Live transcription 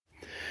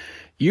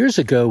Years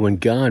ago, when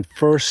God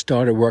first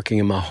started working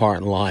in my heart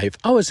and life,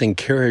 I was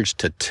encouraged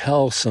to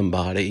tell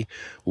somebody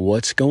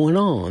what's going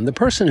on. The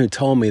person who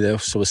told me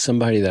this was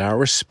somebody that I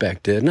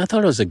respected, and I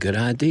thought it was a good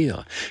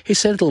idea. He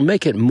said it'll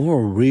make it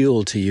more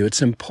real to you.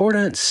 It's an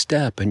important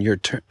step in your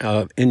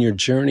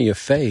journey of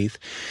faith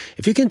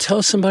if you can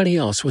tell somebody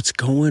else what's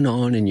going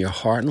on in your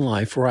heart and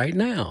life right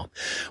now.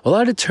 Well,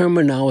 I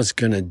determined I was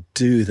going to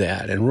do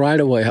that, and right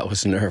away I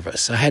was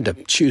nervous. I had to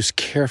choose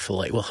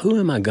carefully. Well, who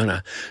am I going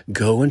to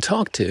go and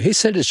talk to? He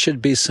said it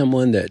should be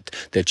someone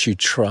that you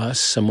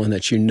trust, someone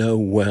that you know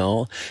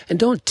well, and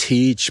don't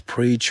teach,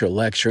 preach, or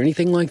lecture,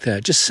 anything like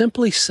that. Just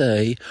simply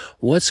say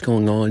what's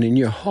going on in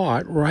your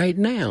heart right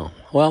now.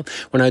 Well,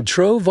 when I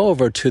drove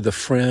over to the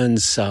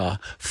friend's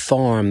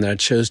farm that I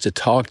chose to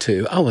talk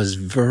to, I was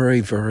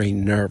very, very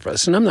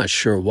nervous. And I'm not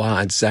sure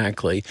why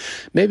exactly.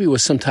 Maybe it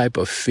was some type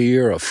of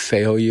fear of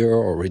failure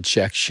or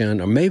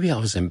rejection, or maybe I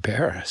was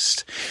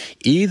embarrassed.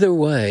 Either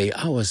way,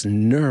 I was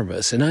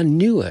nervous, and I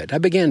knew it. I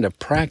began to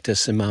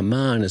practice in my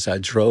mind as I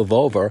drove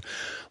over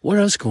what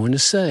I was going to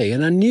say.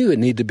 And I knew it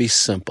needed to be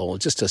simple,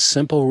 just a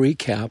simple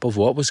recap of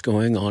what was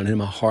going on in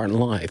my heart and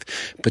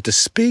life. But to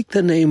speak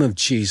the name of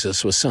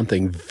Jesus was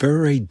something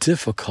very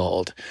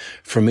difficult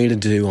for me to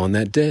do on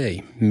that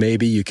day.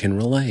 Maybe you can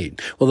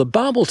relate. Well, the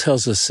Bible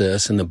tells us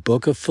this in the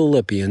book of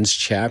Philippians,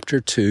 chapter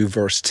 2,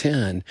 verse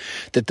 10,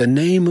 that the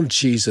name of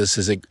Jesus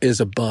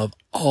is above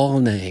all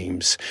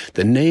names.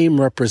 The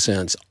name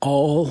represents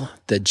all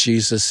that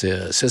Jesus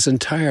is. His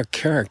entire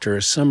character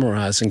is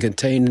summarized and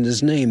contained in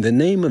his name, the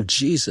name of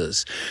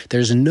Jesus.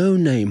 There's no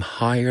name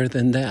higher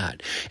than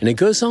that. And it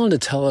goes on to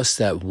tell us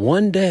that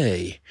one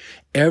day,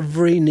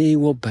 every knee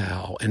will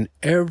bow and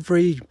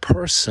every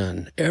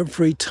person,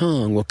 every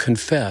tongue will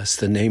confess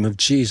the name of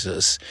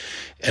Jesus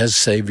as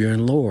Savior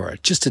and Lord.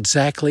 Just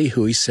exactly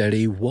who he said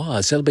he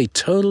was. There'll be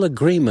total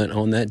agreement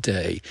on that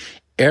day.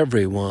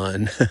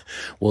 Everyone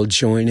will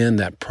join in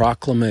that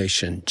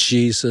proclamation,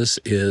 Jesus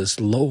is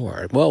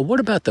Lord. Well, what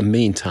about the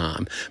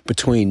meantime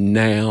between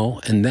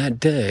now and that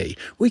day?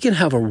 We can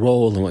have a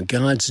role in what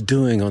God's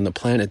doing on the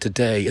planet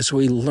today as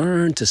we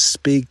learn to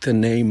speak the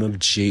name of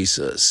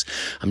Jesus.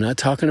 I'm not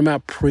talking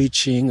about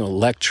preaching or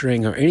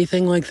lecturing or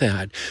anything like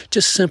that,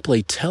 just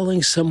simply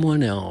telling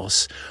someone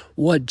else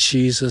what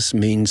Jesus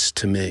means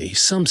to me,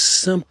 some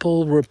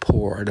simple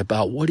report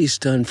about what he's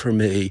done for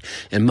me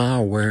and my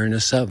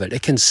awareness of it.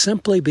 It can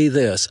simply be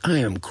this: I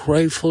am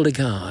grateful to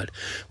God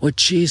what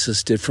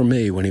Jesus did for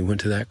me when he went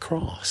to that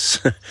cross.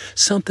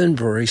 Something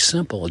very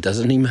simple. It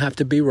doesn't even have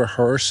to be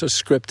rehearsed or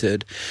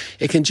scripted.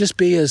 It can just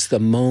be as the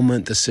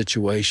moment, the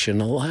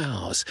situation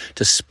allows.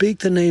 To speak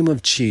the name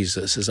of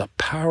Jesus is a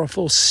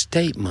powerful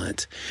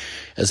statement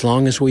as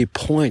long as we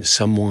point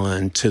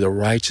someone to the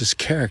righteous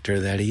character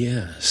that he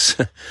is.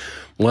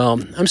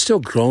 Well, I'm still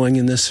growing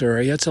in this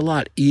area. It's a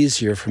lot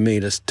easier for me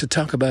to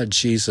talk about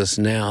Jesus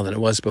now than it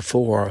was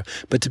before.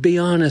 But to be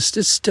honest,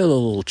 it's still a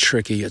little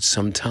tricky at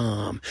some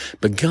time.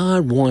 But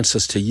God wants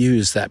us to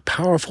use that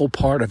powerful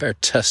part of our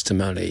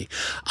testimony.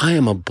 I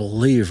am a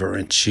believer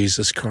in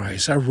Jesus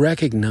Christ. I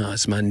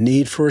recognize my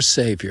need for a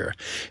Savior,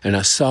 and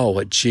I saw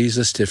what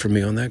Jesus did for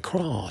me on that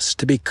cross.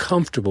 To be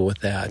comfortable with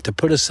that, to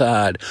put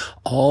aside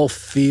all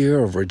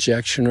fear of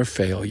rejection or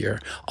failure,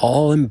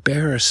 all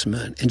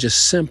embarrassment, and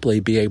just simply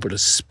be able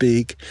to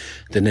speak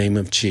the name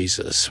of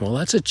Jesus. Well,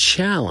 that's a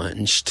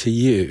challenge to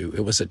you.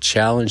 It was a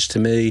challenge to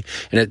me,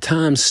 and at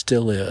times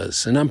still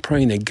is. And I'm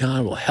praying that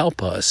God will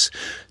help us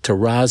to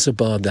rise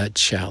above that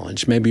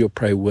challenge. Maybe you'll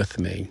pray with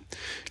me.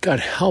 God,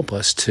 help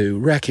us to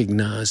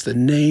recognize the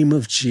name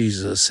of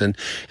Jesus and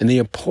the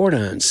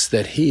importance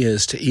that he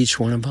is to each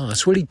one of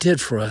us, what he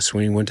did for us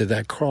when he went to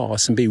that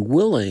cross, and be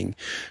willing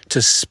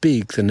to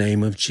speak the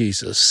name of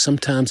Jesus.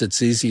 Sometimes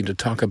it's easy to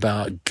talk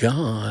about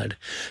God,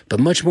 but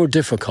much more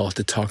difficult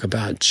to talk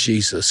about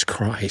Jesus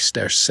Christ,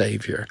 our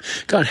Savior.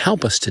 God,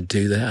 help us to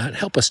do that.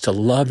 Help us to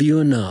love you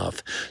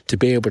enough to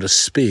be able to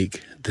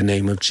speak the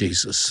name of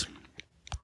Jesus.